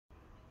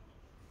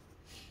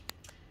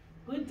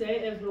Good day,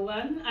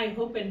 everyone. I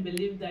hope and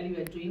believe that you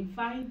are doing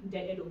fine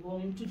there at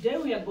home. Today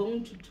we are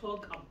going to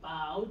talk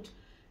about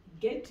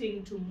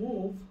getting to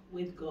move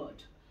with God,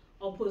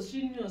 or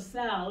positioning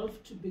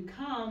yourself to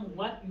become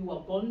what you are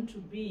born to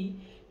be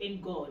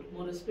in God,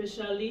 more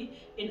especially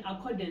in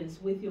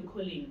accordance with your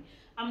calling.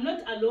 I'm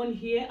not alone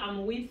here.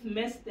 I'm with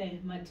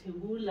Mr.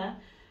 Matebula.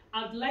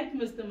 I'd like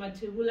Mr.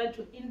 Matebula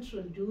to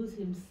introduce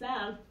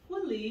himself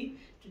fully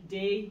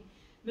today.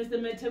 Mr.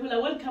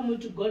 Matebula, welcome you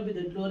to God Be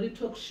the Glory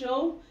Talk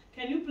Show.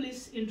 Can you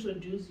please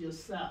introduce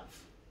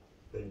yourself?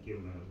 Thank you,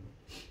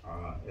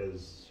 ma'am.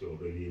 As you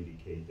already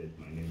indicated,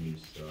 my name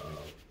is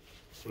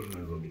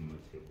Suleiman Robin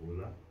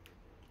Matebula.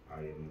 I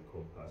am a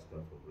co-pastor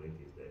for Great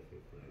is Thy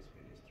Faithfulness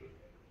Ministry.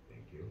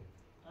 Thank you.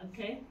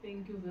 Okay,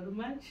 thank you very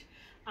much.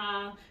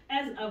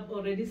 As I've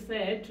already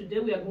said, today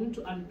we are going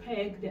to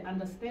unpack the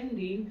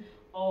understanding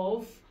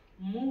of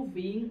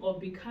moving or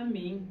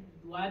becoming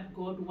what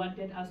God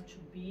wanted us to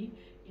be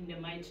in the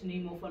mighty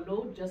name of our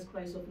Lord Jesus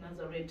Christ of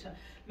Nazareth.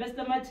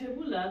 Mr.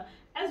 Matebula,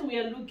 as we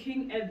are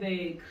looking at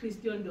the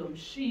Christendom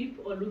sheep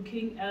or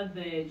looking at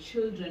the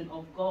children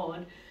of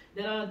God,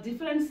 there are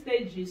different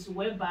stages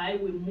whereby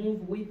we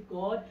move with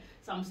God.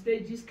 Some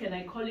stages, can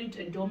I call it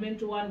a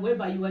dormant one,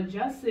 whereby you are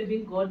just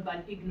serving God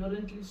but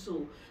ignorantly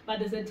so. But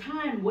there's a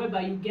time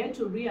whereby you get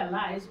to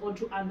realize or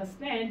to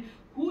understand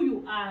who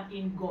you are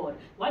in God.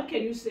 What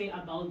can you say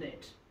about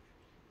that?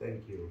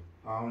 Thank you.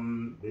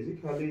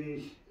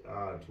 Basically,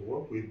 to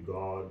work with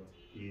God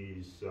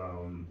is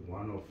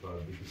one of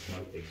the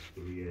personal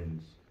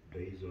experience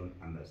based on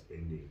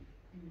understanding,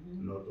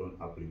 not on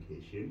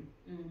application.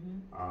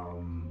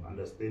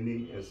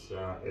 Understanding as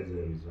a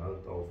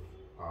result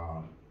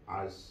of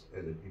us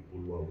as a people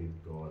who are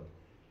with God,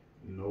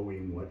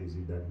 knowing what is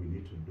it that we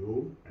need to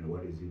do and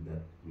what is it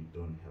that we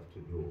don't have to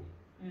do.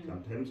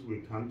 Sometimes we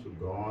come to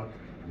God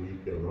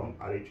with the wrong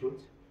attitude,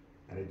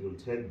 and it will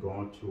take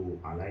God to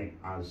align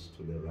us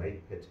to the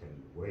right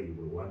pattern where He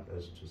will want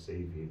us to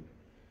save Him.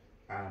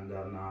 And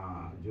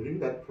during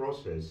that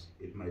process,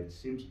 it might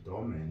seem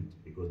dormant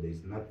because there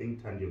is nothing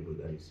tangible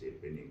that is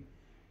happening.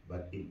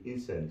 But in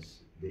essence,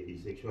 there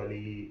is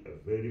actually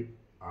a very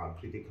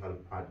critical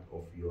part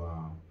of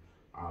your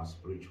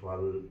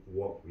spiritual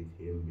walk with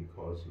Him,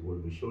 because He will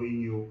be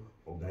showing you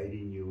or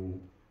guiding you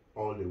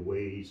all the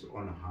ways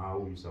on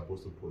how you're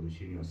supposed to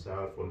position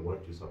yourself, on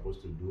what you're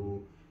supposed to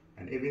do,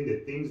 and even the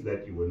things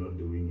that you were not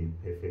doing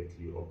it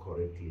perfectly or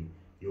correctly,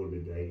 He will be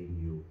guiding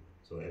you.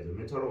 So as a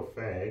matter of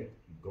fact,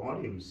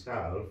 God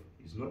Himself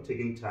is not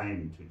taking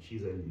time to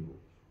chisel you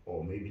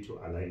or maybe to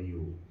align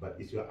you, but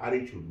it's your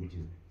attitude which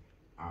is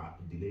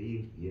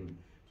delaying Him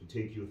to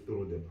take you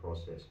through the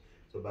process.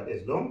 So, but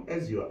as long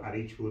as your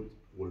attitude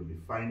will be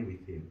fine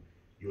with Him,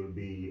 you'll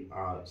be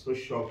so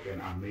shocked and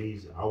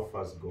amazed how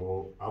fast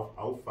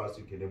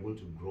you can able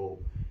to grow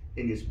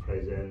in His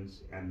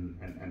presence, and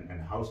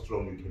how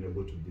strong you can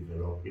able to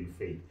develop in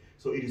faith.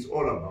 So it is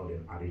all about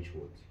an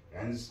attitude.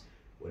 Hence,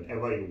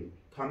 whenever you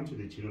come to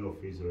the children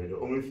of Israel, the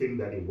only thing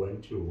that He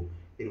went to,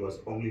 it was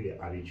only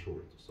the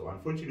attitude. So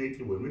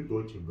unfortunately, when we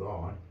go to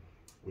God,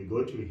 we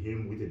go to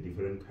Him with a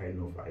different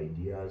kind of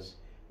ideas.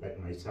 Like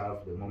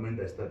myself, the moment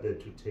I started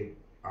to take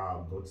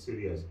God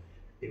serious,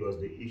 it was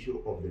the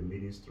issue of the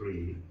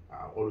ministry.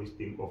 I always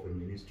think of a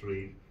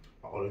ministry,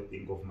 I always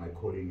think of my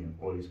calling and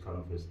all this kind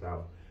of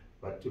stuff.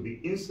 But to be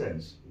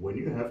incensed, when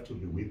you have to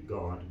be with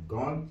God,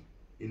 God,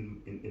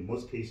 in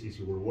most cases,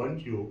 He will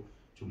want you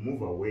to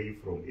move away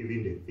from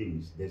even the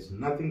things. There's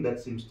nothing that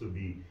seems to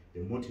be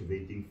the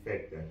motivating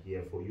factor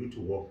here for you to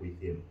walk with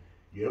Him.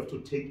 You have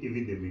to take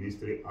even the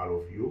ministry out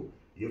of you.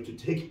 You have to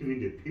take even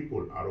the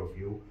people out of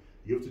you.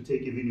 You have to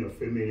take even your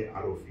family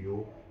out of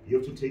you. You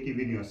have to take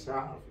even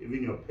yourself,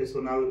 even your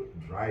personal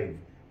drive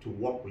to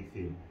walk with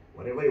Him.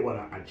 Whatever you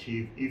want to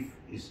achieve, if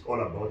it's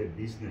all about a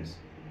business,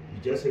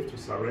 you just have to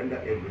surrender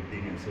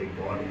everything and say,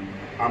 God,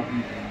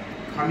 I'm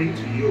coming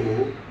to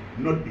you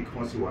not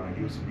because you want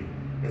to use me.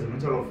 As a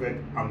matter of fact,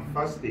 I'm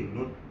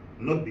fasting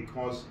not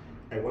because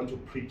I want to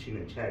preach in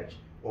a church,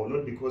 or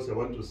not because I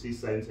want to see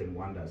signs and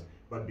wonders,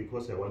 but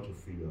because I want to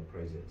feel your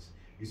presence.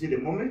 You see, the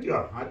moment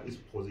your heart is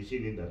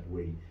positioned in that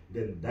way,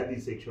 then that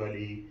is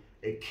actually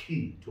a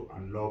key to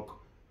unlock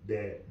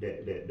the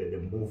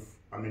move.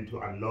 To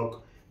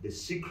unlock the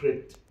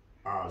secret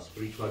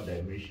spiritual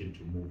dimension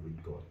to move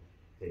with God.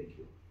 Thank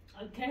you.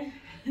 Okay,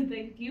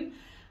 thank you.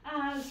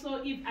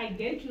 So if I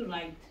get you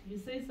right, you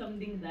say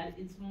something that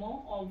it's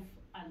more of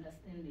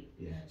understanding.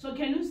 Yeah. So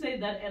can you say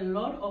that a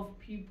lot of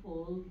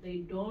people, they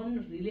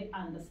don't really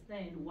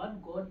understand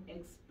what God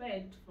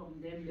expects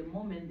from them the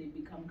moment they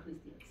become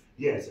Christians?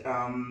 Yes.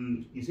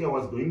 You see, I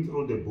was going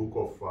through the book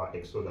of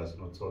Exodus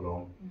not so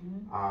long.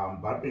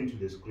 Back into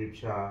the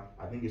scripture,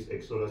 I think it's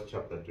Exodus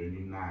chapter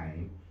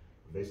 29.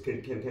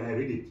 Can I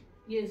read it?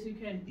 Yes, you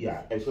can.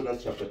 Yeah,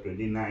 Exodus chapter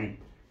 29,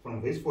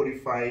 from verse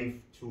 45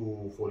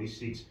 to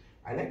 46.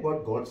 I like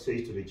what God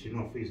says to the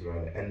children of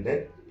Israel, and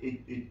that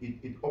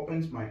it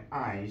opens my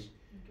eyes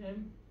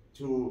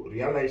to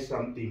realize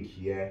something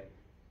here,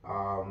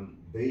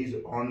 based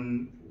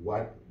on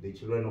what the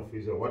children of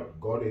Israel, what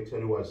God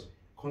actually was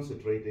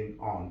concentrating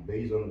on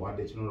based on what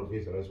the children of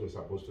Israel were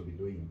supposed to be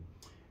doing.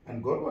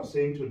 And God was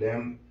saying to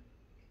them,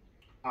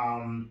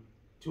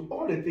 to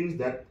all the things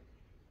that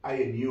I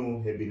and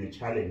you have been a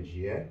challenge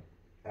here,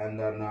 and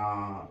then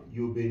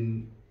you've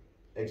been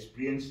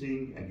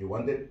experiencing and you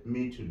wanted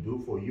me to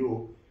do for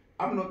you,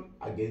 I'm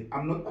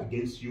not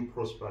against you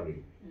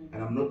prospering,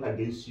 and I'm not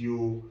against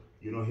you,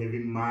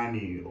 having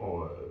money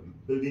or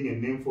building a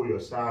name for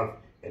yourself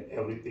and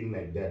everything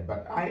like that.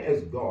 But I,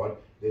 as God,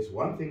 there's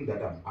one thing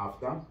that I'm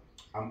after.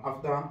 I'm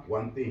after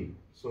one thing.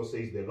 So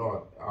says the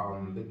Lord.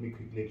 Let me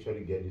quickly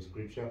actually get the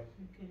scripture.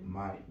 Okay.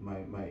 My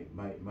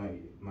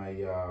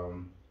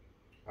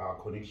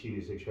connection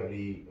is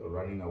actually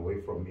running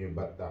away from me,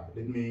 but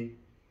let me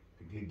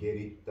quickly get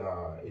it.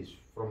 It's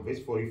from verse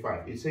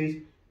 45. It says,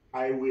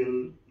 I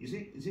will, you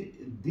see,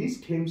 this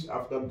comes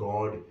after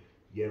God.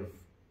 You have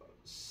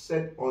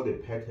set all the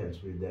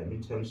patterns with them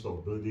in terms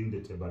of building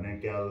the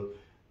tabernacle,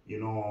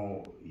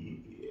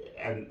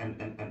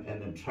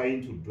 and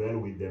trying to dwell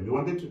with them. He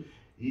wanted to,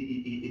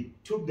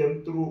 it took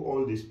them through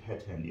all this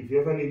pattern. If you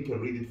ever need, can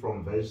read it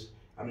from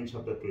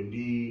chapter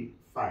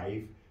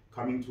 25,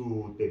 coming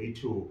to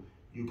 32,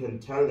 you can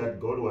tell that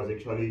God was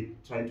actually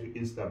trying to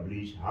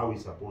establish how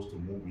he's supposed to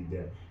move with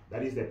them.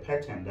 That is the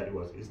pattern that he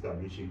was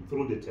establishing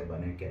through the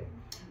tabernacle.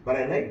 But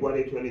I like what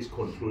actually is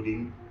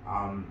concluding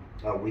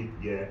with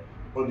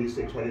on this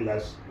actually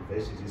last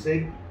verses. He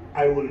said,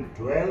 I will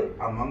dwell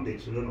among the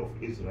children of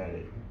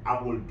Israel. I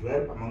will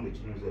dwell among the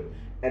children of Israel,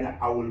 and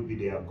I will be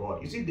their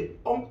God. You see,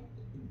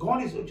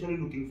 God is actually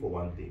looking for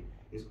one thing.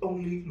 He's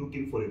only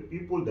looking for the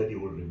people that he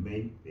will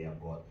remain their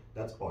God.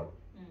 That's all.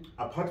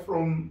 Apart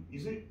from, you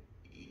see,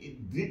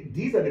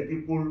 these are the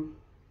people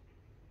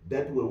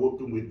that were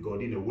working with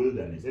God in the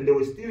wilderness, and they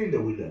were still in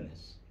the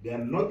wilderness. They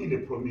are not in the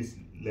promised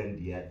land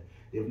yet.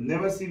 They've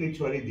never seen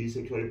actually this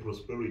actually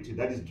prosperity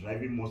that is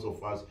driving most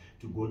of us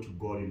to go to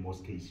God in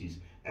most cases,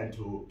 and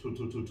to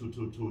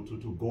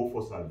go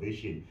for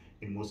salvation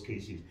in most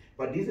cases.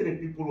 But these are the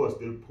people who are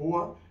still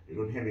poor. They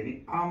don't have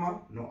any armor,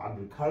 no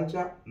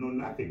agriculture, no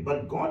nothing.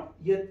 But God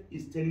yet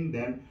is telling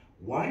them,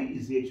 why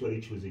is he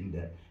actually choosing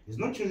them? He's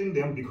not choosing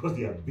them because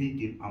they are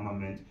big in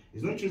armament.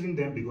 He's not choosing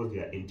them because they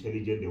are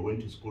intelligent, they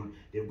went to school,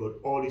 they've got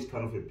all these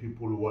kind of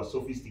people who are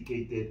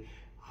sophisticated,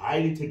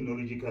 highly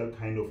technological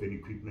kind of an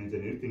equipment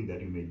and everything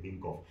that you may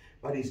think of.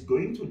 But he's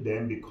going to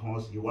them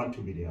because he wants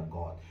to be their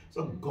God.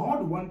 So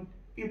God wants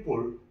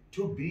people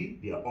to be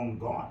their own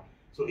God.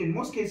 So in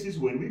most cases,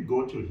 when we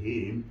go to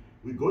him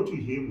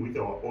with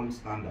our own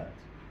standards.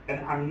 And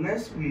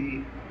unless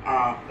we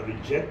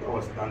reject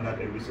our standard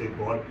and we say,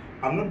 God,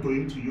 I'm not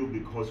going to you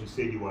because you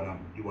said you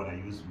wanna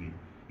use me.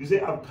 You say,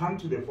 I've come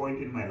to the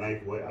point in my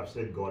life where I've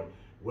said, God,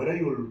 whether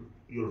you'll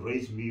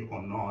raise me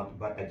or not,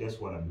 but I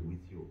just want to be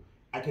with you.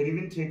 I can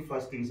even take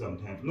fasting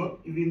sometimes, not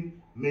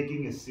even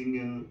making a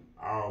single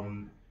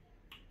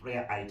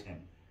prayer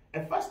item.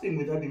 A fasting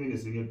without even a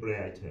single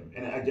prayer item.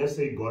 And I just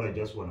say, God, I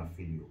just want to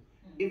feel you.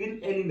 Even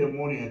early in the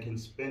morning, I can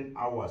spend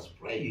hours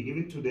praying.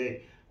 Even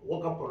today, I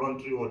woke up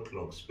around 3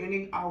 o'clock,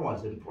 spending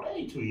hours and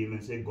pray to him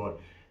and say, God,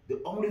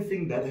 the only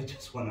thing that I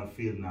just want to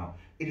feel now,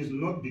 it is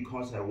not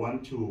because I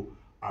want to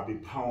be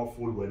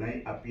powerful when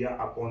I appear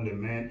upon the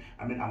men,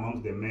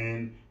 amongst the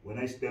men. When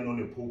I stand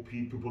on a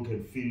pulpit, people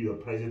can feel your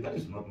presence. That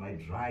is not my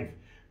drive.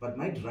 But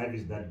my drive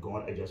is that,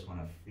 God, I just want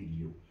to feel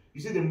you.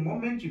 You see, the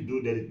moment you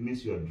do that, it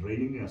means you are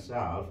draining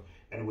yourself.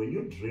 And when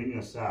you drain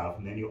yourself,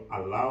 then you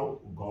allow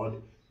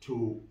God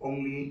to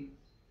only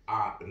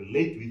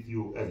relate with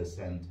you as a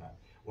center.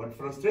 What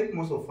frustrates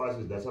most of us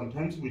is that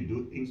sometimes we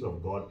do things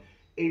of God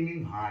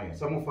aiming higher.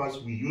 Some of us,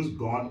 we use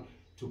God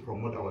to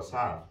promote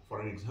ourselves.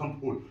 For an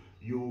example,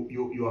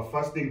 you are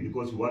fasting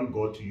because you want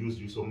God to use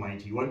you so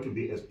mighty. You want to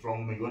be a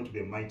strong man. You want to be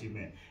a mighty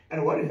man.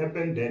 And what will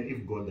happen then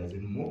if God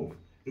doesn't move?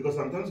 Because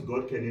sometimes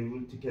God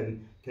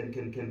can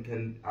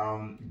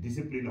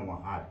discipline our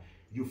heart.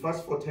 You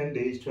fast for 10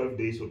 days, 12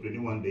 days, or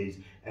 21 days,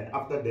 and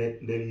after that,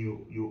 then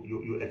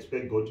you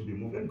expect God to be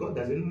moved, and God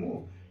doesn't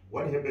move.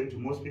 What happened to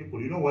most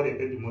people? You know what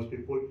happened to most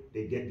people?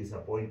 They get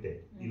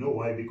disappointed. You know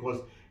why?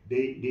 Because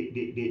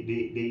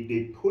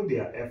they put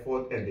their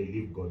effort and they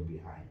leave God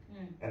behind.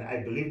 And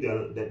I believe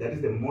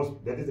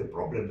that is the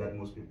problem that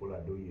most people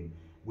are doing.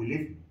 We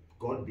leave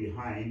God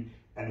behind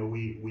and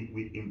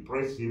we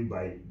impress him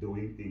by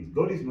doing things.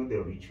 God is not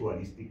a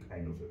ritualistic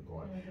kind of a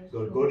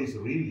God. God is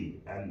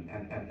really, and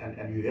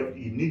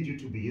he needs you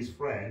to be his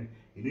friend.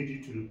 He needs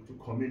you to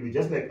commune.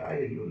 Just like I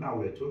and you now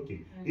we're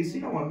talking. He's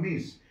in our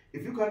midst.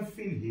 If you can't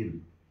feel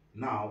him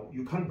now,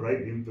 you can't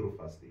bribe him through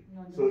fasting.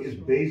 So it's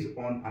based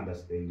on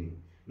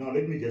understanding. Now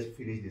let me just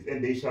finish this.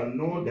 And they shall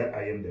know that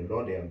I am the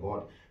Lord their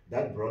God,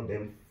 that brought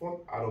them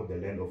forth out of the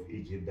land of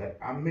Egypt, that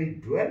I may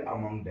dwell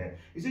among them.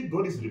 You see,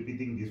 God is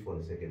repeating this for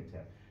the second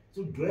time.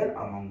 To dwell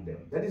among them.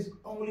 That is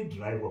only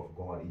drive of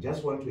God. He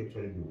just wants to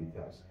actually be with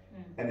us.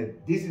 And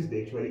this is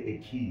actually a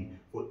key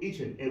for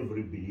each and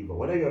every believer.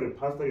 Whether you're a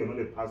pastor, you're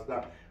not a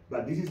pastor,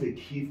 but this is the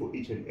key for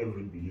each and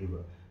every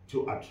believer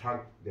to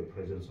attract the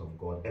presence of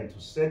God and to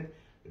set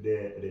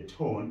the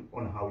tone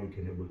on how you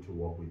can able to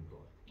walk with God.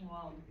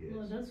 Wow. Yes.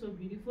 No, that's so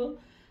beautiful.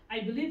 I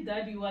believe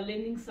that you are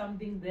learning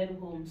something there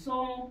home.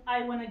 So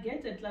I want to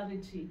get a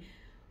clarity.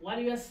 What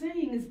you are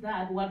saying is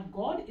that what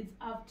God is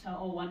after,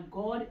 or what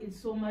God is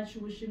so much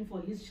wishing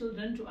for his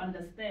children to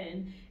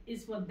understand,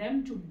 is for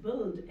them to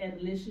build a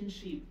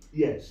relationship.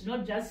 Yes.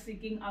 Not just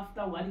seeking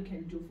after what he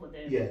can do for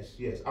them. Yes,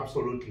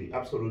 absolutely,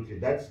 absolutely.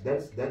 That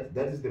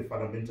is the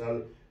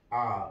fundamental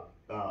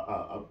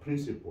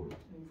principle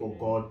for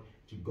God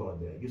to go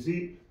there. You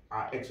see,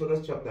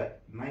 Exodus chapter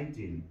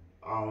 19.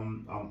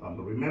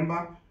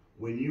 Remember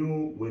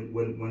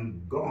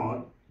when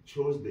God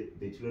chose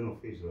the children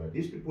of Israel,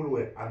 these people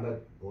were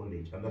under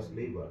bondage, under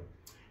slavery.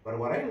 But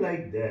what I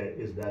like there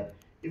is that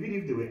even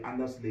if they were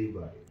under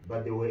slavery,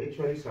 but there were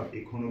actually some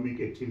economic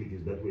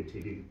activities that were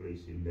taking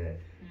place in there.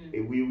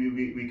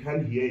 We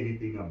can't hear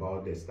anything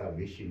about the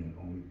starvation and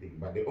only thing.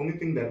 But the only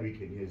thing that we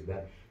can hear is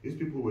that these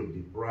people were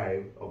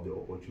deprived of the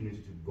opportunity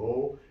to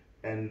go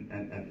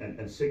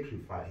and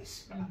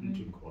sacrifice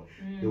unto God.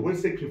 The word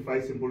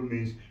sacrifice simply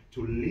means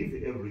to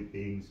leave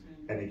everything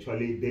and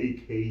actually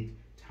dedicate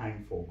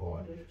time for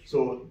God.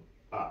 So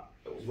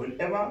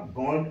whenever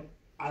God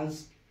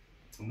asked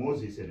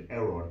Moses and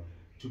Aaron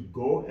to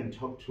go and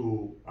talk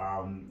to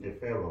a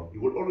Pharaoh, he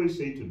would always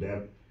say to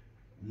them,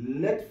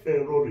 let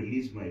Pharaoh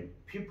release my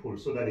people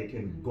so that they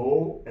can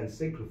go and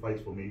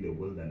sacrifice for me in the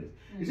wilderness.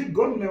 You see,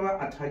 God never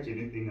attached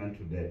anything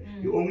unto that.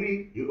 You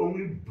only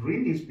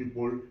bring his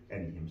people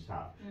and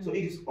himself. So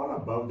it is all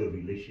about the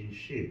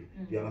relationship.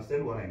 Do you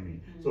understand what I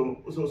mean?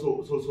 So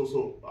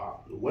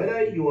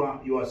whether you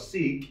are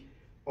sick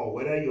or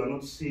whether you are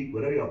not sick,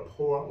 whether you are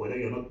poor, whether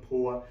you are not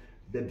poor,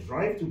 the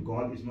drive to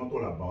God is not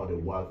all about the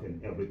wealth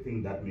and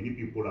everything that many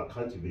people are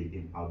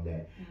cultivating out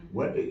there.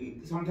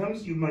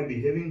 Sometimes you might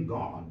be having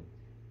God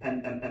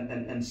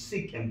and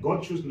sick, and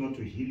God chooses not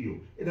to heal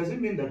you. It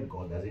doesn't mean that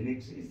God doesn't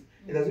exist.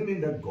 It doesn't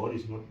mean that God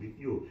is not with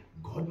you.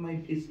 God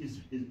is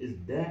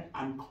there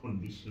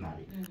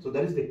unconditionally. So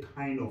that is the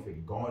kind of a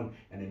God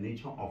and the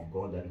nature of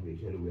God that we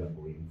are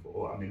going for,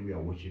 or we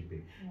are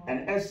worshiping.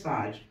 And as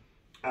such,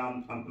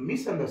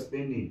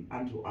 misunderstanding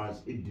unto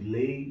us, it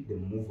delay the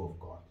move of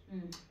God.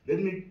 Let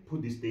me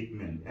put this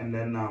statement, and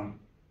then I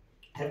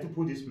have to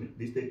put this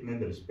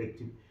statement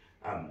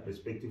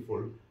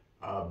respectful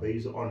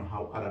based on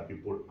how other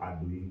people are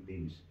doing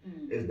things.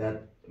 Is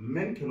that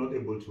men cannot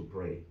able to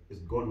pray.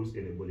 It's God who's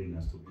enabling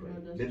us to pray.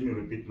 Let me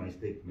repeat my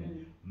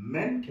statement.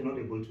 Men cannot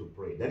able to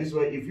pray. That is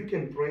why if you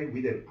can pray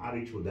with an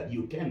attitude that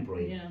you can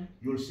pray,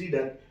 you'll see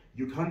that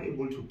you can't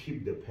able to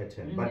keep the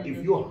pattern. But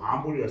if you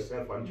humble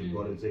yourself unto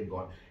God and say,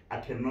 God, I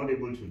cannot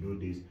able to do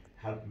this,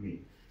 help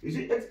me. You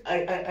see,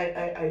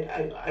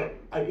 I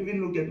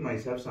even look at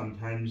myself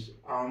sometimes.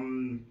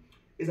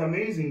 It's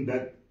amazing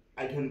that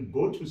I can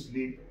go to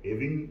sleep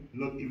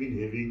not even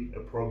having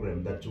a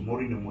program that tomorrow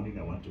in the morning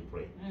I want to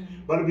pray.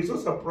 But I'll be so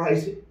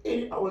surprised,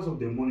 8 hours of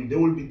the morning, there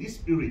will be this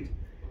spirit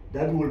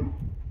that will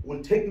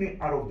take me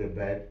out of the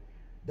bed,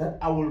 that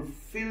I will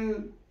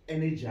feel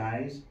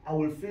energized, I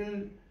will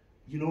feel,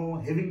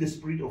 having the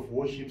spirit of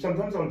worship.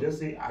 Sometimes I'll just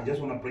say, I just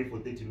want to pray for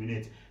 30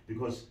 minutes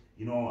because,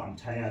 I'm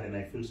tired and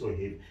I feel so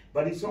heavy.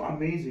 But it's so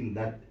amazing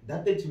that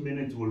 30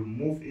 minutes will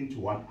move into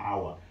 1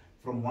 hour,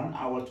 from 1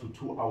 hour to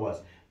 2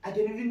 hours. I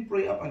can even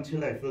pray up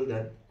until I feel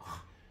that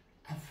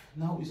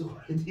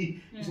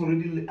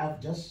I've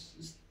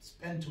just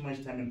spent too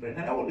much time in prayer.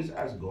 And I always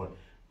ask God,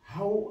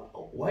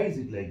 why is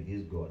it like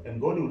this, God? And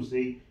God will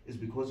say, it's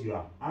because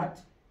your heart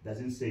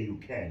doesn't say you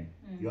can.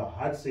 Your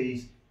heart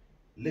says,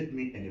 let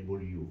me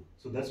enable you.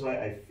 So that's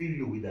why I fill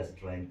you with that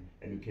strength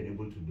and you can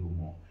able to do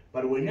more.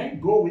 But when I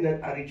go with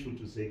that attitude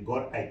to say,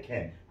 God, I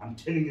can, I'm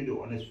telling you the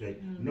honest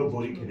fact,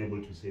 nobody can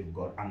able to save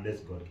God unless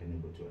God can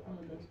able to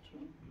help. That's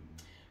true.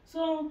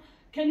 So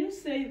can you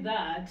say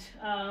that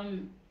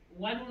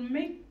what will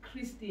make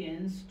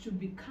Christians to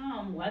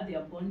become what they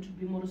are born to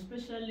be, more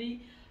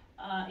especially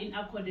in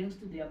accordance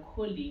to their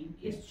calling,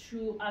 is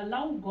to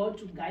allow God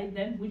to guide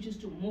them, which is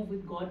to move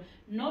with God,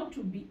 not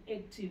to be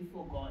active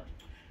for God?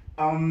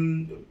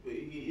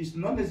 It's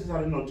not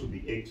necessary not to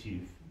be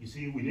active. You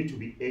see, we need to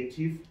be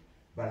active,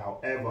 but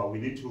however, we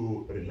need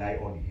to rely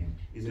on Him.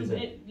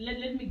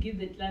 Let me give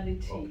the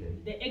clarity. Okay.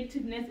 The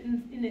activeness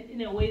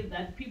in a way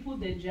that people,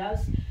 they're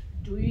just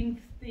doing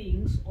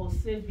things or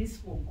service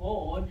for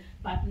God,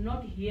 but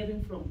not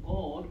hearing from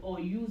God, or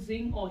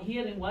using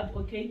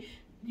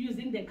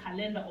the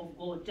calendar of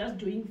God, just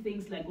doing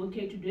things like,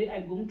 okay, today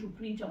I'm going to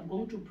preach, I'm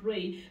going to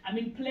pray.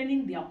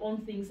 Planning their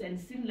own things and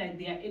seem like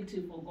they are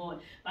active for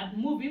God. But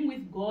moving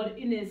with God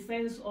in a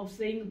sense of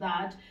saying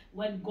that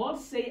when God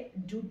say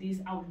do this,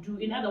 I'll do.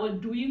 In other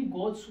words, doing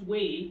God's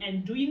way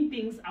and doing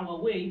things our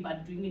way,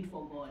 but doing it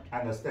for God.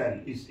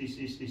 Understand? We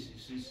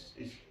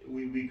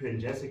can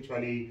just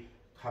actually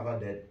cover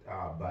that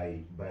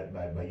by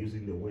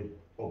using the word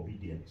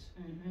obedience.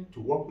 To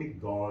walk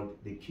with God,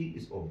 the key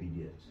is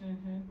obedience.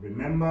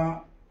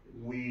 Remember,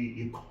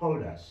 He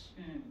called us.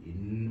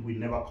 We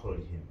never called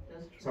Him.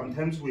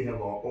 Sometimes we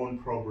have our own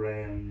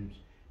programs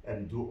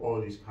and do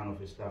all this kind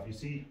of stuff. You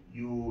see,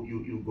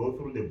 you go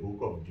through the book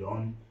of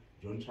John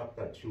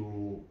chapter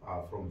 2,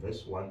 from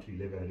verse 1 to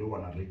 11. I don't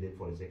want to read it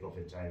for the sake of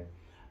the time.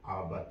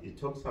 but it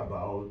talks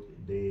about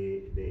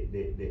the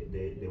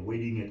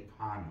wedding at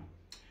Cana.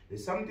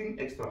 There's something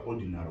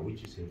extraordinary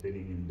which is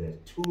happening in there,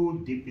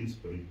 too deep in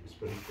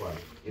spiritual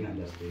in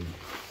understanding.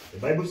 The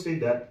Bible said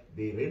that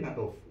they ran out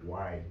of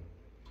wine.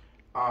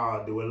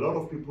 There were a lot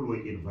of people who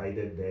were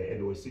invited there, and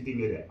they were sitting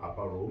in the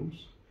upper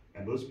rooms.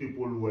 And those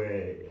people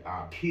were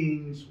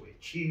kings, were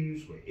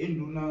chiefs, were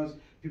indunas,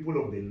 people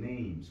of the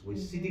names, were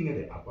sitting in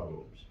the upper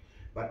rooms.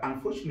 But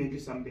unfortunately,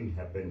 something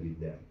happened with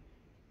them.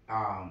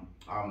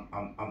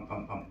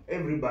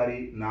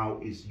 Everybody now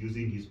is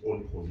using his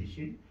own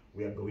position.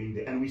 We are going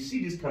there, and we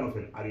see this kind of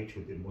an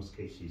attitude in most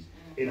cases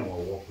in our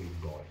walk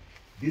with God.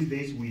 These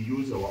days, we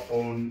use our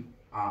own.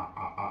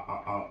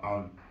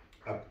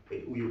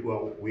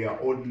 We are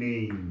old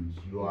names.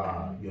 You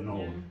are,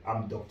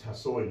 I'm Dr.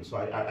 So and so.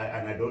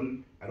 I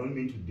don't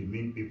mean to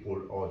demean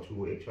people or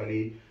to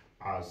actually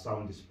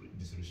sound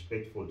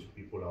disrespectful to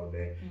people out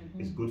there.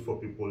 It's good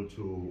for people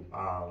to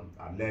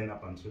learn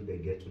up until they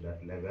get to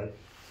that level,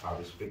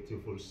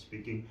 respectful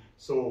speaking.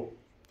 So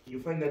you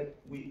find that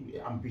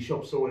I'm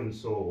Bishop so and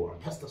so, I'm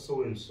Pastor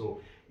so and so.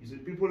 You see,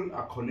 people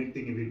are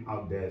connecting even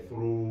out there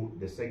through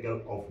the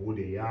circle of who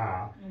they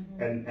are,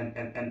 and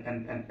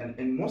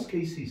in most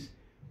cases,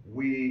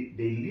 they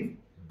leave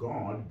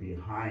God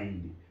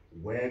behind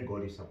where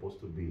God is supposed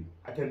to be.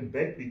 I can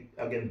bet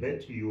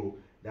to you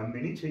there are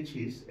many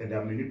churches and there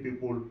are many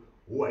people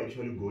who are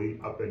actually going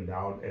up and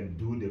down and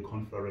do the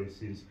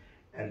conferences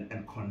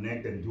and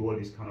connect and do all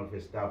this kind of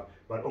stuff,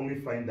 but only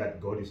find that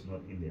God is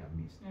not in their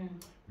midst.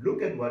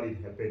 Look at what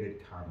happened at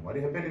Cana. What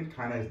happened at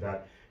Cana is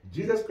that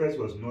Jesus Christ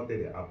was not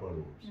at the upper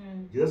rooms.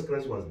 Jesus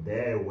Christ was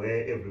there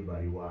where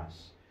everybody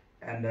was.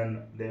 And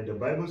then the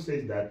Bible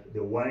says that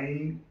the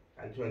wine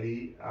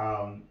actually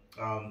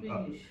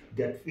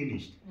get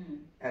finished.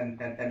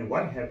 And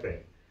what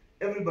happened?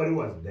 Everybody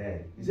was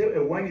there. You see,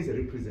 a wine is a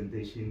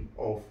representation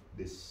of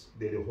the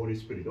Holy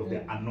Spirit, of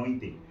the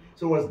anointing.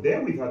 So it was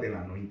there without an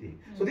anointing.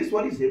 So this is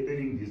what is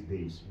happening these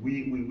days.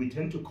 We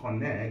tend to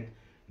connect,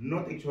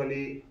 not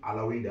actually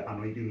allowing the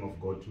anointing of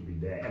God to be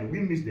there. And we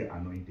miss the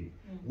anointing.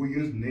 We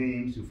use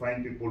names. You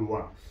find people who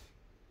are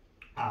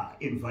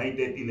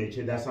invited in a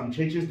church. There are some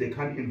churches, they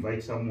can't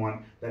invite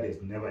someone that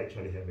has never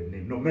actually have a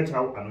name, no matter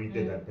how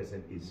anointed that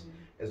person is.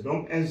 As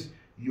long as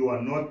you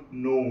are not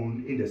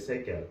known in the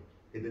circle,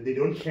 they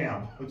don't care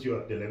about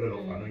the level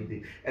of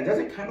anointing. And that's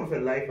a kind of a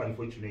life,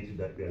 unfortunately,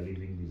 that we are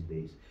living these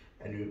days.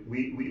 And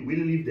we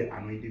leave the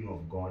anointing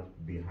of God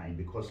behind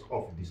because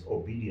of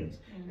disobedience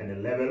and the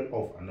level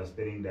of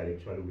understanding that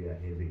actually we are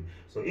having.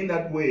 So in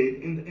that way,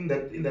 in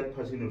that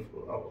passage of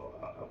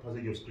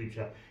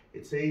scripture,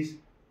 it says,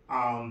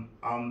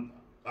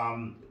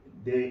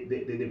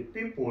 the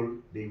people,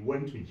 they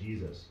went to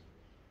Jesus,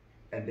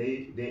 and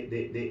they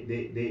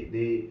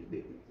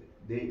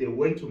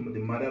went to the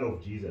mother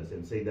of Jesus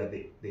and said that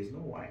there's no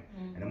wine.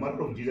 And the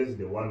mother of Jesus is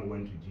the one who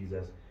went to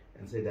Jesus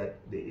and said that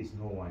there is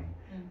no wine.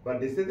 But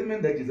the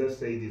statement that Jesus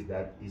said is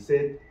that he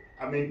said,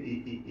 he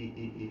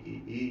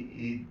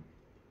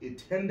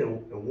turned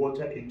the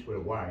water into a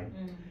wine.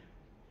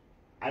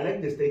 I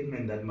like the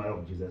statement that mother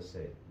of Jesus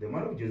said. The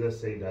mother of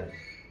Jesus said that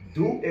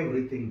do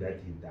everything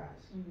that he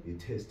does.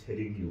 It is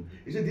telling you.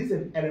 You see, this is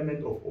an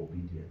element of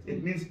obedience.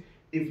 It means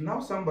if now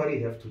somebody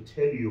have to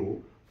tell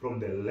you from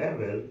the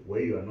level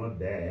where you are not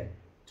there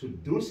to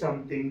do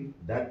something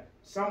that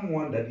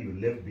someone that you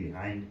left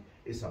behind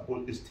is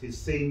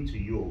saying to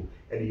you,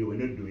 and you were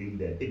not doing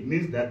that, it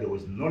means that there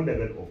was no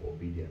level of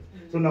obedience.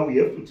 So now we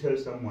have to tell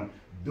someone,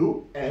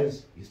 do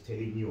as he's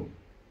telling you.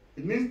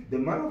 It means the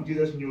man of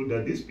Jesus knew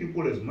that these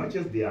people, as much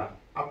as they are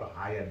up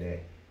higher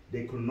there,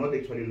 they could not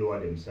actually lower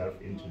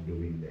themselves into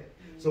doing that.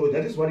 So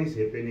that is what is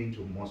happening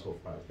to most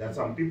of us. That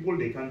some people,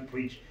 they can't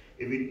preach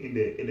even in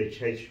the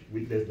church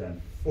with less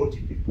than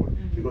 40 people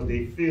because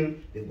they feel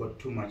they've got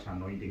too much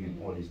anointing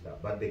and all this stuff.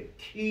 But the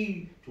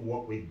key to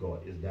walk with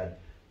God is that,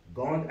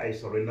 God, I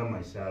surrender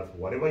myself.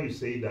 Whatever you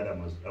say that I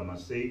must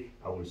say,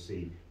 I will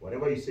say.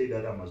 Whatever you say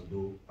that I must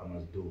do, I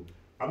must do.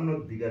 I'm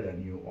not bigger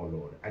than you, oh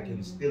Lord. I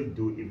can still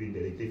do even the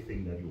little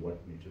thing that you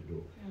want me to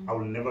do. I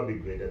will never be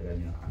greater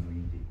than your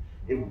anointing.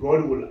 If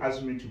God will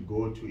ask me to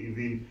go to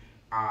even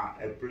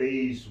a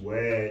place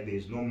where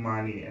there's no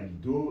money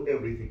and do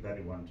everything that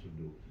you want to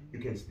do, you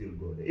can still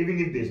go there. Even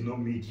if there's no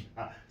media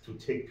to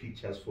take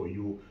pictures for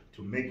you,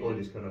 to make all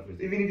this kind of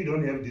things. Even if you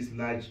don't have this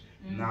large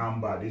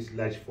number, this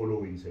large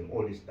followings and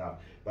all this stuff.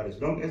 But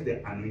as long as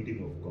the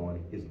anointing of God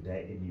is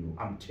there in you,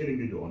 I'm telling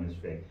you the honest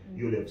fact,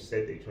 you'll have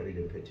set actually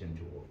the pattern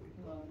to work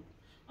with God.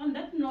 On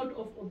that note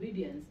of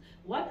obedience,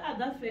 what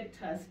other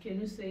factors can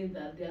you say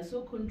that they are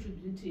so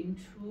contributing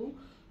to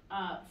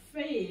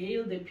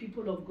fail the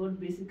people of God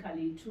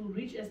basically to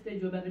reach a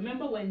stage where,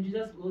 remember when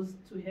Jesus goes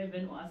to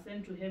heaven or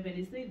ascend to heaven,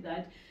 he said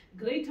that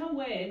greater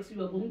works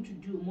you are going to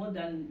do more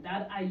than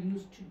that I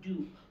used to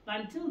do. But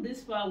until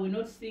this far, we're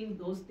not seeing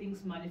those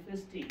things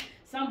manifesting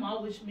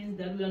somehow, which means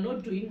that we are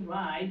not doing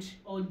right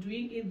or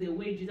doing it the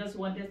way Jesus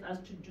wanted us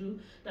to do.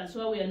 That's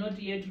why we are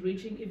not yet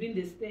reaching even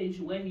the stage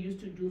where he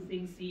used to do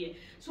things here.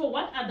 So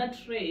what other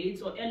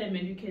traits or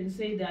elements you can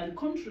say that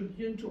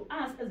contribute to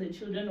us as the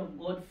children of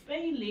God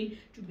failing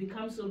to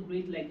become so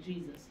great like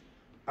Jesus?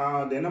 There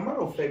are a number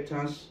of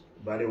factors,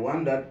 but the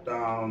one that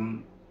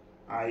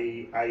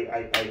I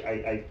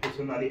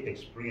personally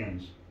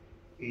experience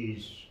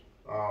is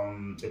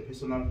a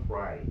personal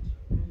pride.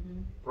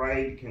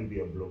 Pride can be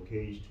a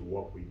blockage to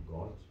walk with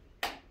God.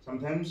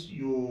 Sometimes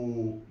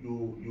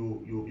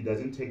it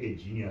doesn't take a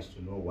genius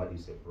to know what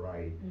is a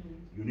pride.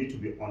 You need to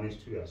be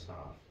honest to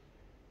yourself.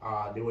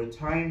 There were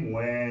times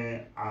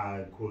where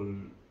I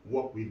could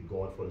walk with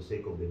God for the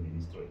sake of the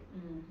ministry.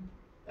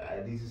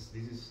 This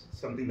is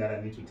something that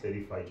I need to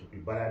clarify to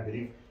people, but I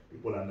believe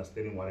people are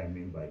understanding what I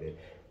mean by that.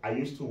 I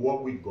used to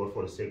walk with God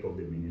for the sake of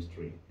the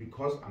ministry.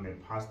 Because I'm a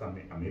pastor,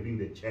 I'm having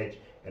the church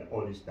and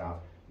all this stuff,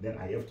 then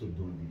I have to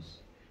do this.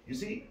 You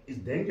see, it's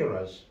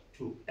dangerous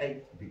to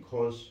act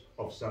because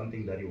of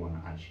something that you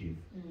want to achieve.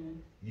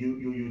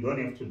 You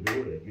don't have to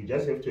do that. You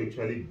just have to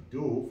actually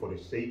do for the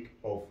sake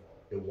of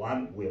the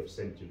one who have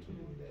sent you to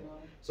do that.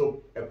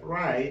 So a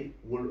pride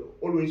will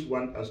always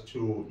want us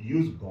to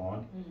use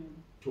God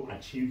to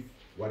achieve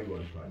what you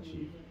want to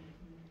achieve.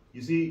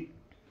 You see,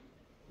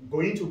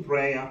 going to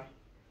prayer,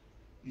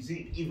 you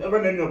see, if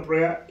ever in your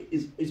prayer,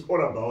 it's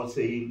all about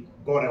saying,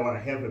 God, I want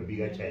to have a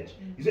bigger church.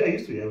 You see, I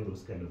used to have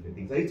those kind of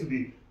things. I used to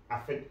be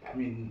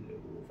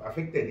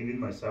affected even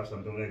myself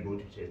sometimes when I go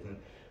to church and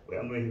where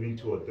I'm not having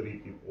 2 or 3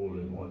 people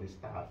and all this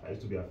stuff. I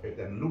used to be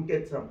affected and look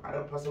at some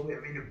other person who are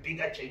having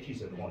bigger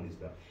churches and all this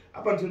stuff.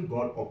 Up until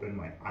God opened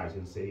my eyes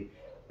and say,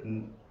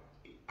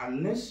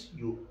 unless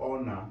you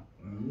honor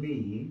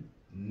me,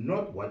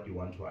 not what you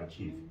want to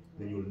achieve,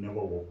 then you'll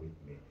never walk with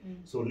me.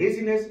 So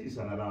laziness is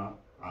another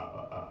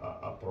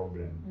a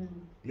problem.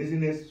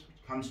 Laziness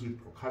comes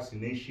with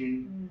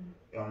procrastination.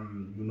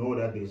 You know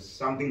that there's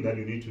something that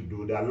you need to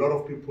do. There are a lot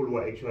of people who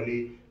are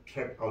actually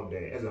trapped out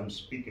there. As I'm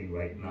speaking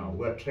right now,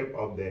 we're trapped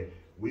out there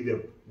with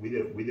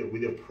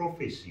the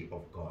prophecy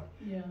of God.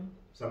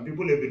 Some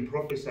people have been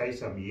prophesied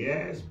some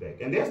years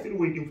back, and they're still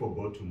waiting for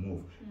God to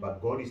move.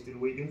 But God is still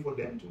waiting for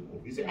them to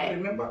move. You see, I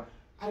remember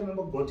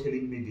God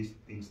telling me these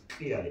things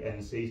clearly,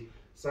 and says,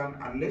 son,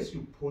 unless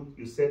you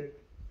set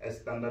a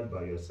standard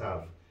by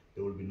yourself,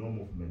 there will be no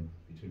movement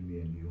between me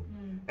and you.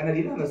 And I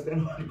didn't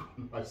understand what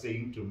God was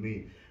saying to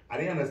me. I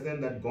didn't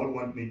understand that God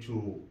wants me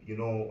to,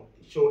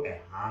 show a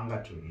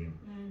hunger to him.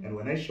 And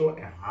when I show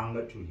a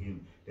hunger to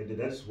him,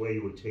 that's where he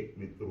will take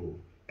me through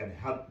and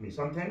help me.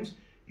 Sometimes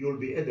you'll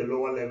be at the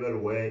lower level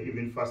where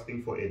even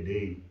fasting for a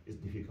day is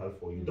difficult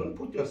for you. Don't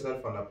put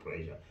yourself under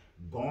pressure.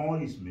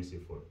 God is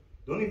merciful.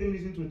 Don't even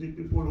listen to the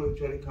people who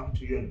actually come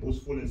to you and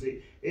boastful and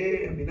say,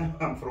 hey,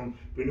 I'm from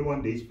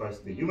 21 days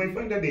fasting. You might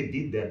find that they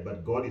did that,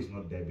 but God is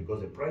not there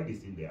because the pride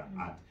is in their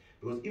heart.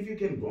 Because if you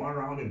can go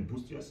around and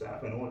boost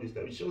yourself and all this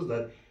stuff, it shows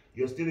that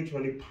you're still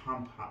actually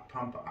pumped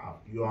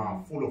up. You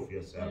are full of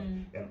yourself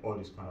and all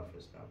this kind of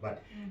stuff.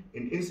 But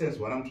in essence,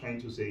 what I'm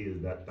trying to say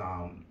is that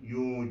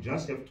you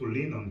just have to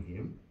lean on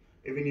him.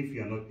 Even if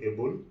you are not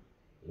able,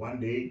 one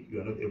day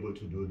you are not able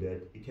to do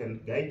that, he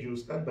can guide you.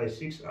 Start by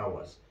 6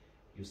 hours.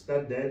 You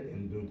start that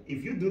and do it.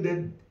 If you do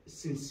that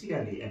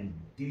sincerely and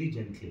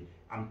diligently,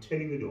 I'm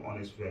telling you the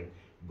honest fact,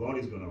 God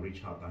is going to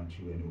reach out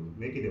unto you and will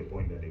make it a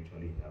point that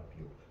actually help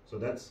you. So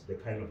that's the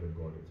kind of a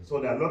God it is. So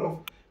there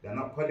are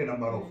not quite a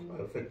number of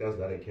factors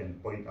that I can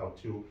point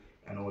out to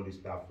and all this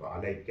stuff,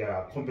 like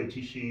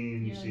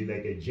competition, you see,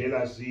 like a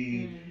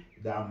jealousy.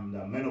 The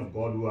men of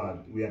God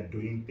we are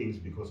doing things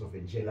because of a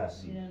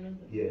jealousy.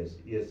 Yes.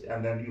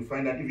 And then you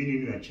find that even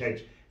in your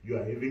church, you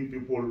are having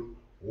people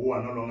who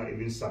are no longer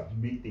even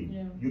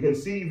submitting. You can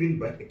see even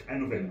by the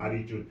kind of an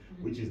attitude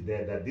which is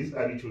there, that this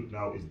attitude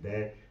now is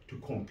there to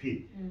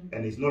compete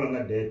and it's no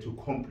longer there to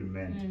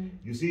complement.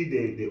 You see,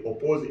 they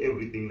oppose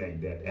everything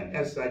like that, and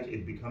as such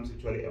it becomes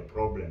actually a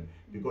problem,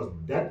 because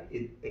that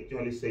it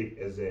actually saves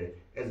as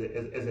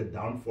a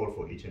downfall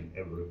for each and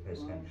every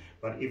person.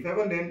 But if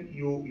ever then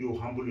you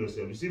humble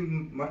yourself, you see,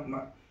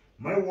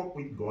 my work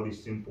with God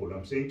is simple.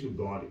 I'm saying to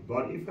God,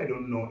 if I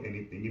don't know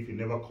anything, if you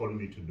never call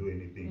me to do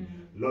anything,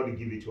 Lord,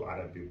 give it to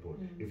other people.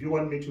 If you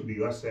want me to be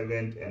your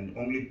servant and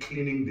only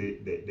cleaning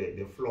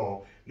the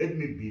floor, let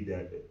me be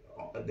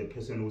the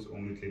person who's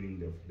only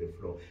cleaning the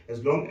floor.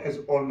 As long as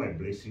all my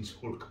blessings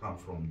will come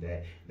from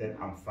there, then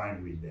I'm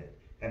fine with that.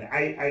 And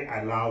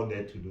I allow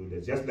that to do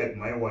that. Just like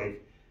my wife,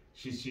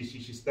 she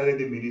started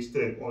the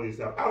ministry and all this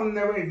stuff. I'll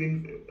never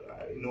even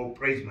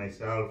praise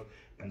myself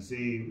and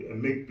say,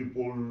 make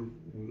people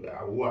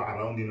who are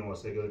around in our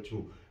circle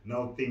to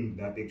now think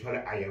that actually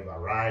I have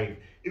arrived.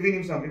 Even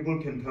if some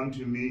people can come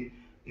to me,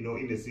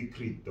 in a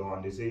secret door,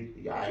 and they say,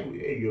 yeah,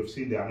 you have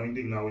seen the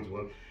anointing now as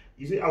well.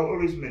 You see, I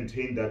always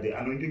maintain that the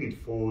anointing, it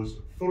falls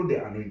through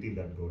the anointing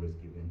that God has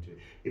given to you.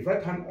 If I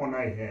can't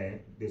honor her,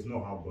 there's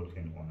no how God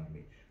can honor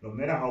me. No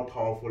matter how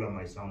powerful I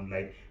might sound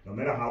like, no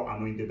matter how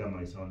anointed I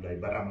might sound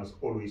like, but I must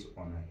always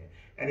honor her.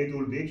 And it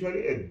will be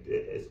actually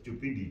a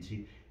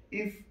stupidity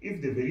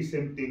if the very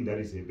same thing that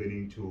is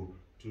happening to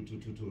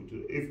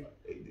if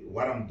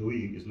what I'm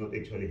doing is not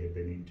actually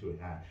happening to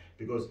her.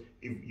 Because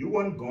if you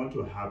want God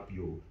to help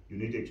you, you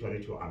need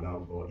actually to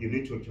allow God. You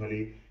need to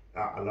actually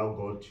allow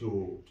God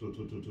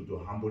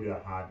to humble your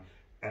heart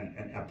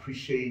and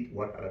appreciate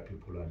what other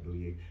people are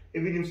doing.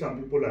 Even if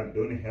some people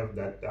don't have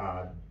that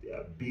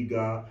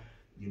bigger,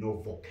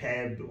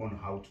 vocab on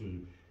how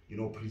to,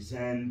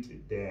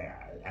 present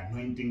their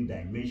anointing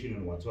dimension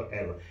and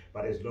whatsoever.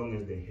 But as long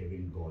as they're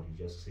having God, you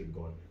just say,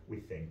 God, we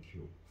thank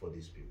you for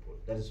these people.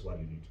 That is what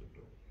you need to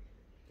do.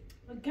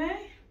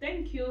 Okay,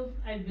 thank you.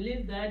 I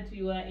believe that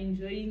you are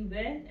enjoying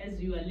that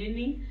as you are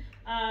learning.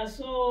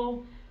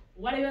 So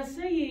what you are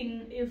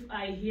saying, if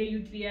I hear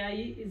you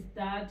clearly, is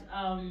that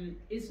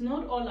it's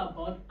not all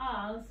about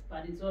us,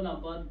 but it's all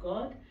about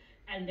God.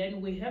 And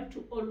then we have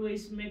to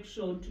always make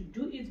sure to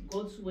do it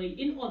God's way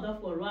in order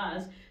for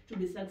us to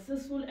be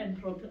successful and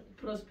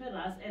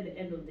prosperous at the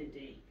end of the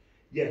day.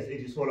 Yes, it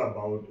is all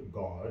about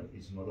God.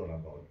 It's not all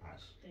about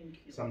us.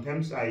 Thank you.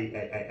 Sometimes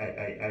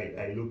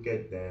I look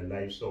at the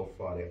lives of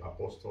the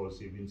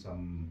apostles, even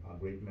some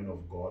great men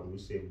of God who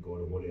saved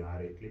God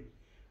wholeheartedly.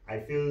 I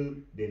feel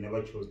they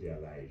never chose their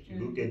lives.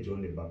 You look at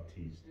John the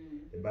Baptist.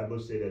 The Bible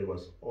said that he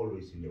was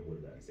always in the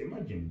wilderness.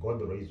 Imagine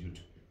God raised you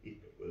to the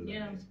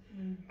wilderness.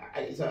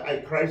 Yeah. I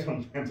cry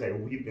sometimes. I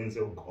weep and say,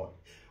 oh God,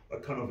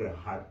 what kind of a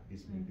heart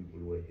these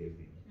people were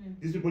having.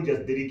 These people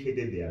just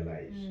dedicated their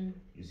lives.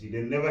 You see,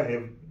 they never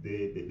have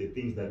the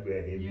things that we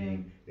are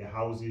having, the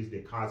houses,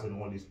 the cars,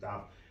 and all this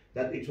stuff.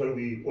 That actually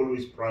we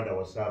always pride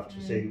ourselves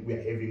to say we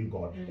are having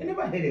God. They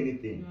never had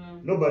anything.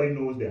 Nobody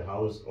knows the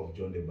house of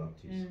John the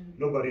Baptist.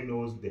 Nobody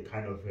knows the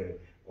kind of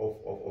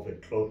a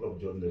cloth of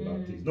John the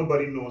Baptist.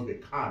 Nobody knows the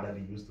car that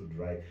he used to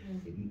drive.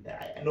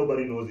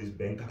 Nobody knows his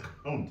bank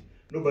account.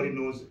 Nobody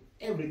knows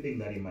everything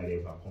that he might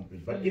have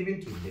accomplished. But even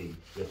today,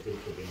 they're still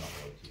talking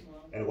about it.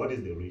 And what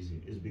is the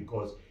reason? It's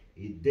because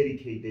he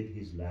dedicated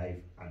his life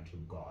unto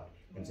God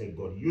and said,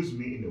 God, use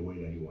me in the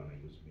way that you want to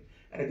use me.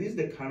 And this is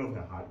the kind of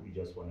a heart we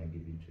just want to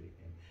give into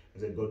him.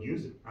 And say, God,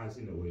 use us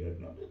in a way that,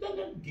 no,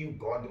 don't give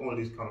God all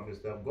this kind of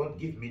stuff. God,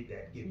 give me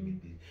that, give me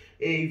this.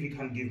 Hey, if you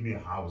can't give me a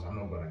house, I'm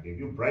not going to give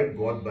you. Bribe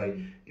God by,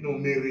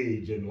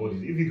 marriage and all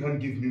this. If you can't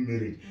give me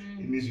marriage,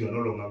 it means you are no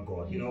longer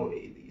God.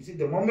 You see,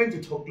 the moment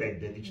you talk like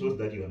that, it shows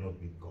that you are not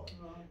with God.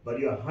 But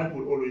your heart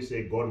will always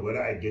say, God,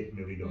 whether I get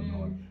married or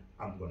not,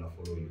 I'm going to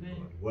follow you,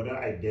 God. Whether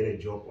I get a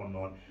job or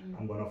not,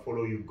 I'm going to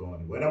follow you,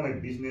 God. Whether my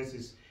business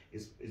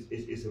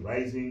is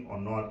rising or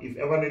not, if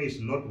ever that is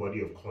not what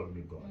you have called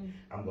me, God,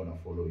 I'm going to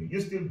follow you. You're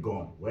still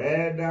God.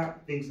 Whether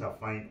things are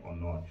fine or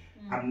not,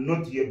 I'm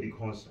not here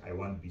because I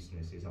want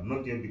businesses. I'm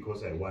not here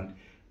because I want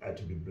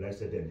to be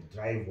blessed and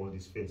drive all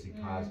these fancy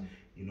cars,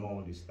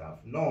 all this stuff.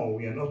 No,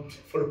 we are not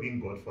following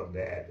God for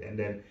that. And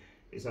then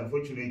it's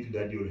unfortunate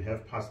that you'll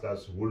have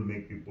pastors who will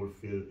make people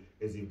feel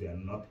as if they are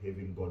not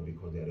having God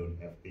because they don't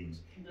have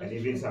things. That's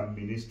even true. Some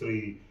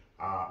ministry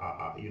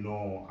are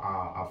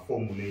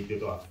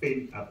formulated or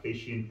are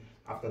patient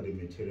after the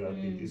material.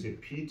 It is a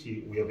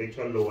pity we have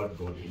actually lowered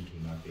God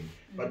into nothing.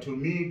 But to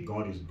me,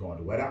 God is God.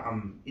 Whether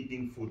I'm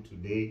eating food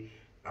today,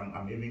 I'm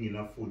having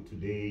enough food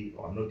today,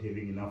 or I'm not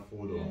having enough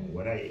food, or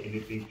whether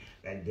anything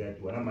like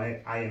that, whether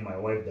I and my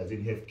wife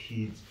doesn't have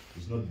kids,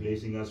 is not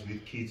blessing us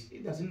with kids,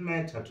 it doesn't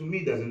matter. To me,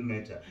 it doesn't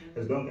matter.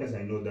 As long as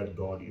I know that,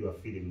 God, you are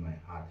feeding my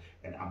heart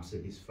and I'm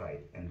satisfied.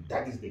 And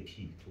that is the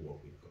key to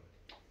walk with God.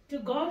 To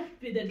God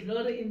be the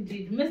glory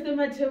indeed. Mr.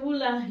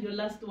 Mathebula, your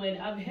last word.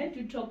 I've heard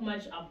you talk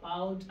much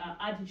about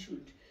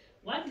attitude.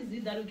 What is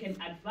it that we can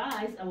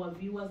advise our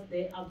viewers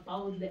there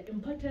about the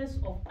importance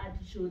of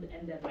attitude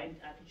and the right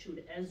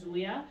attitude as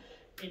we are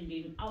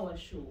ending our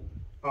show?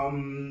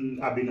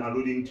 I've been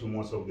alluding to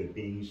most of the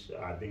things,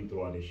 I think,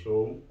 throughout the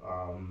show.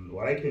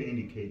 What I can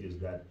indicate is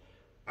that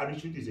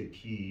attitude is a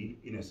key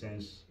in a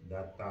sense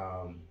that,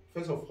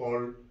 first of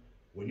all,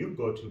 when you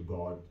go to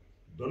God,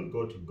 don't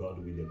go to God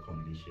with the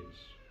conditions.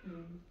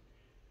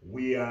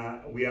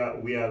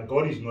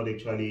 God is not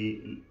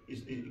actually,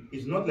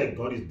 it's not like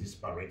God is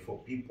disparate for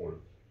people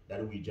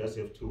that we just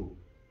have to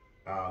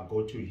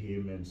go to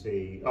him and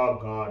say, oh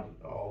God,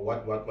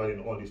 what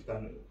and all this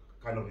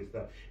kind of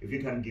stuff. If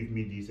you can give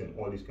me this and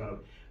all this kind of,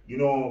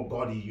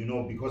 God,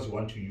 because you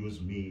want to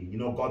use me,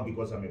 God,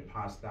 because I'm a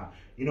pastor,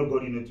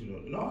 God, you need to know.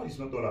 No, it's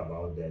not all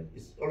about that.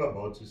 It's all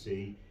about to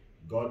say,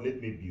 God,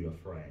 let me be your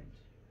friend.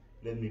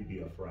 Let me be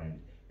your friend.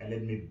 And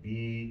let me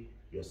be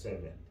your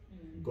servant.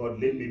 God,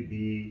 let me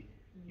be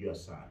your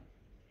son.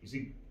 You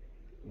see,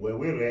 when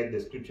we read the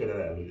scripture that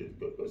I alluded,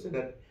 God said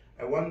that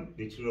I want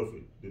the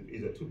children of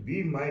Israel to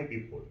be my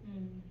people,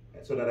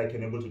 so that I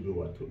can able to do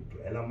what? To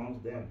dwell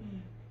amongst them.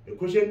 The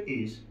question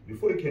is,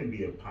 before you can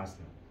be a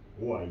pastor,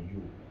 who are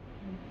you?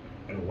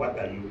 And what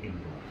are you in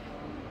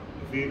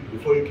God?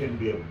 Before you can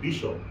be a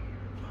bishop,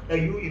 what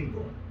are you in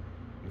God?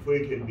 Before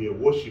you can be a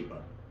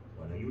worshiper,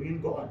 what are you in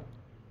God?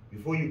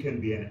 Before you can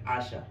be an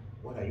usher,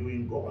 what are you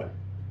in God?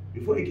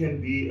 Before you can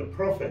be a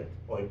prophet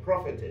or a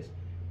prophetess,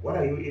 what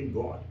are you in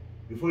God?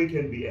 before you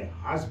can be a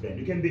husband,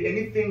 you can be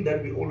anything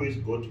that we always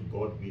go to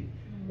God with.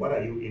 What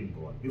are you in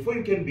God? Before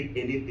you can be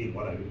anything,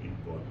 what are you in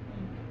God?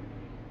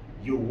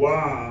 You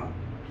are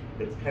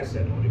the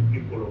person or the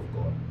people of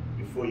God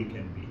before you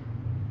can be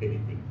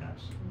anything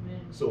else. Amen.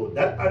 So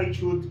that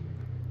attitude,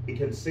 it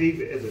can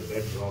save as a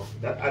bedrock.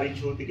 That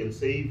attitude, it can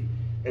save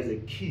as a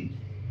key.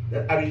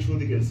 That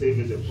attitude, it can save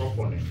as a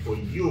proponent for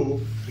you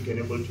to can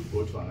able to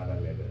go to another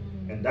level.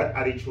 And that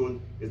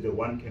attitude is the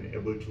one can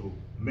able to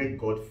make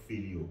God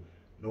feel you.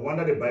 No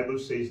wonder the Bible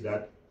says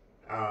that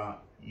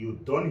you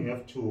don't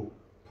have to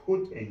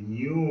put a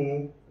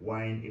new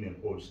wine in an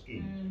old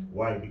skin.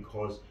 Why?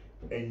 Because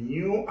a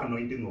new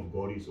anointing of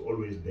God is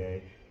always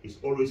there. It's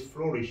always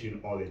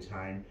flourishing all the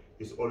time.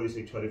 It's always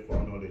actually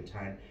found all the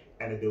time.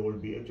 And there will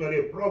be actually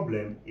a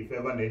problem if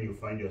ever then you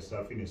find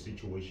yourself in a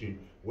situation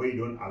where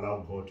you don't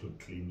allow God to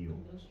clean you.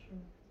 That's true.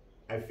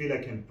 I feel I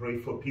can pray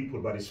for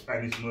people, but it's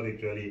fine. It's not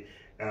actually.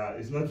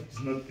 It's not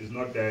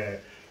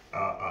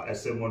a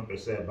sermon per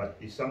se, but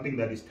it's something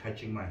that is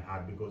touching my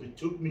heart because it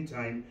took me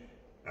time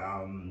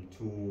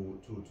to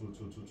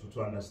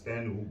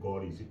understand who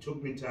God is. It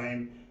took me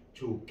time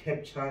to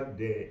capture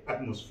the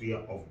atmosphere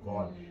of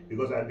God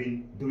because I've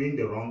been doing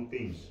the wrong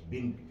things,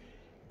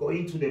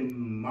 going to the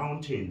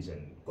mountains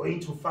and going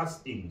to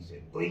fastings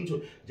and going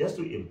to just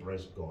to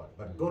impress God.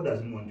 But God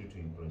doesn't want you to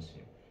impress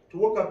Him. To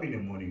wake up in the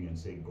morning and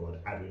say, God,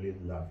 I really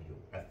love you.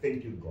 I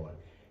thank you, God.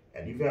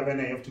 And if ever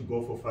I have to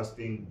go for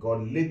fasting,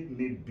 God, let it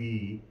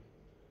be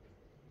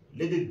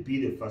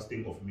the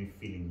fasting of me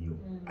feeling you.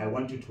 I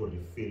want you to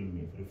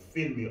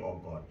refill me,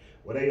 oh God.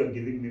 Whether you're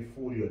giving me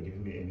food, you're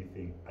giving me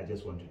anything, I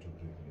just want you to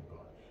give me,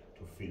 God,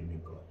 to fill me,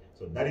 God.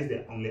 So that is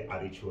the only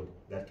attitude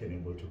that can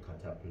able to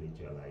catapult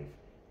your life.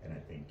 And I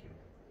thank you.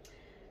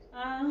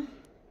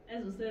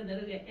 As we said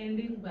that we are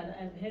ending, but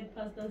I've heard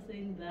Pastor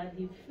saying that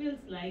he feels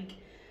like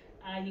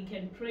he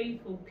can pray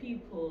for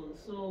people.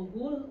 So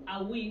who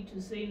are we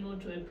to say no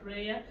to a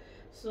prayer?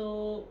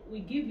 So we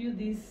give you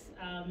this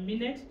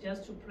minute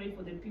just to pray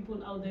for the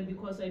people out there,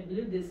 because I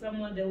believe there's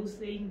someone there who's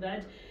saying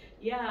that,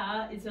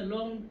 yeah, it's a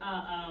long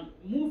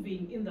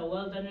moving in the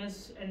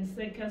wilderness and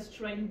circus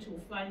trying to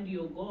find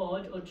your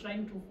God or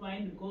trying to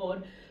find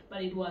God,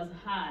 but it was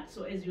hard.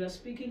 So as you are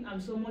speaking, I'm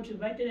so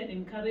motivated and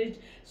encouraged.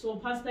 So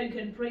Pastor, you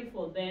can pray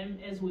for them,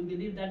 as we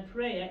believe that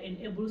prayer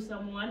enables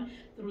someone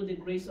through the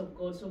grace of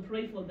God. So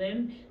pray for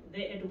them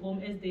there at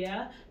home as they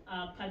are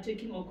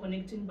partaking or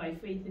connecting by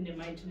faith in the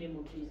mighty name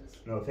of Jesus.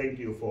 No, thank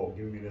you for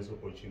giving me this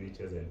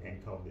opportunity as an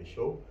anchor of the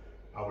show.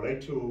 I would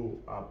like to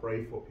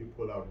pray for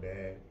people out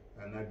there.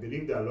 And I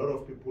believe there are a lot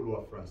of people who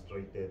are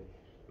frustrated,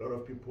 a lot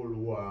of people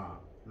who are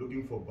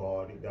looking for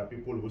God. There are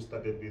people who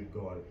started with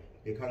God.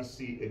 They can't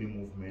see any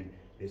movement.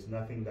 There's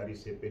nothing that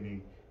is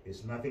happening.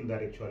 There's nothing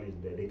that actually is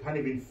there. They can't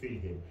even feel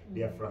Him.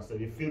 They are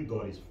frustrated. They feel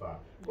God is far.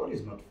 God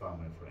is not far,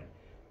 my friend.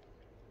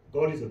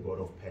 God is a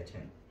God of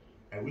pattern.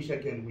 I wish we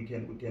can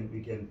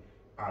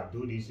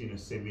do this in a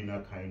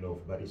seminar kind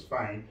of, but it's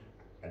fine.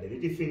 And the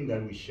little thing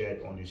that we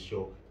shared on this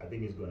show, I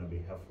think is going to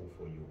be helpful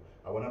for you.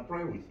 I want to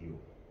pray with you.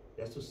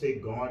 Just to say,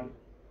 God,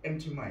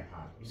 empty my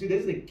heart. You see,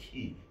 there's the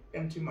key.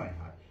 Empty my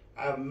heart.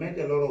 I've met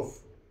a lot of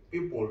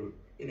people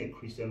in a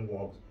Christian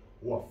walk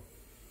who are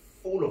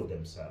full of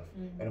themselves.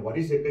 And what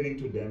is happening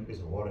to them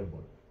is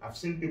horrible. I've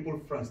seen people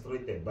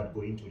frustrated but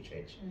going to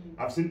church.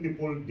 I've seen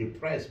people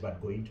depressed but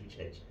going to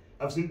church.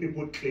 I've seen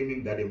people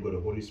claiming that they've got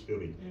the Holy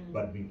Spirit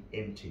but being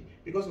empty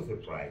because of a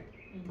pride.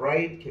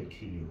 Pride can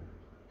kill you.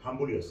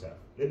 Humble yourself.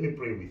 Let me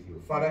pray with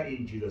you. Father,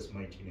 in Jesus'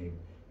 mighty name,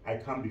 I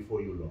come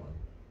before you, Lord.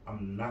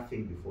 I'm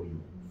nothing before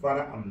you.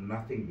 Father, I'm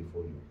nothing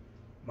before you.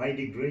 My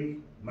degree,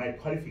 my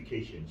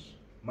qualifications,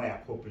 my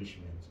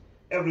accomplishments,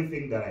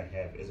 everything that I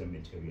have as a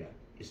material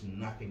is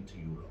nothing to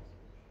you, Lord.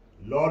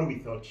 Lord,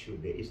 without you,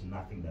 there is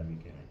nothing that we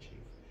can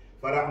achieve.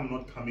 Father, I'm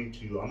not coming to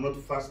you. I'm not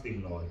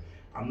fasting, Lord.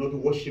 I'm not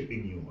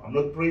worshiping you. I'm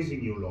not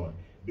praising you, Lord,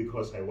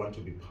 because I want to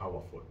be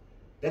powerful.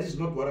 That is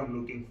not what I'm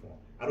looking for.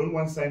 I don't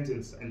want signs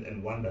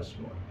and wonders,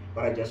 Lord,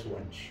 but I just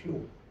want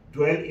you.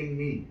 Dwell in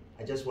me.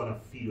 I just want to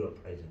feel your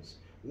presence.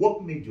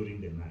 Walk me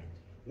during the night.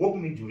 Walk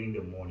me during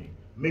the morning.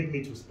 Make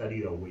me to study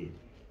your way.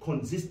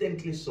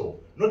 Consistently so.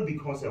 Not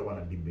because I want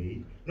to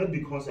debate. Not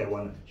because I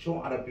want to show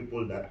other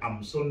people that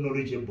I'm so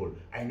knowledgeable.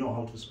 I know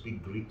how to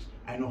speak Greek.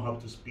 I know how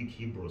to speak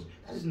Hebrews.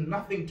 That is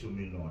nothing to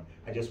me, Lord.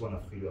 I just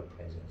want to feel your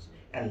presence.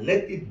 And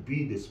let it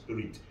be the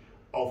spirit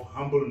of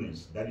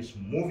humbleness that is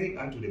moving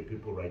unto the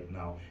people right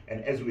now.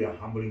 And as we are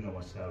humbling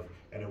ourselves,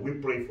 and we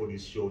pray for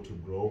this show to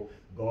grow,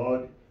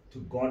 to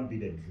God be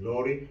the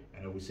glory.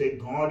 And we say,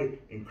 God,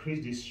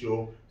 increase this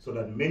show so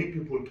that many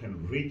people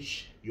can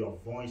reach your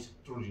voice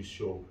through this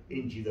show.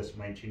 In Jesus'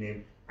 mighty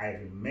name, I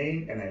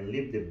remain and I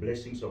live the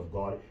blessings of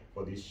God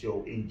for this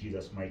show in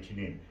Jesus' mighty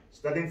name.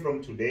 Starting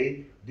from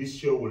today, this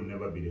show will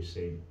never be the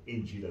same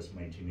in Jesus'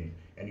 mighty name.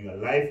 And your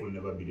life will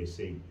never be the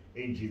same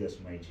in Jesus'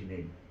 mighty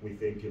name. We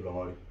thank you,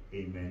 Lord.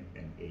 Amen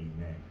and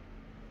amen.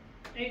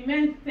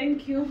 Amen.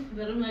 Thank you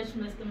very much,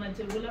 Mr.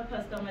 Matebula,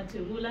 Pastor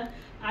Matebula.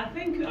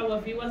 Thank you, our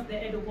viewers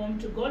there at home.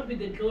 To God be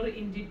the glory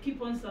indeed.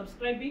 Keep on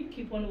subscribing.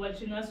 Keep on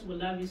watching us. We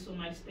love you so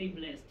much. Stay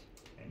blessed.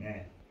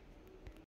 Amen.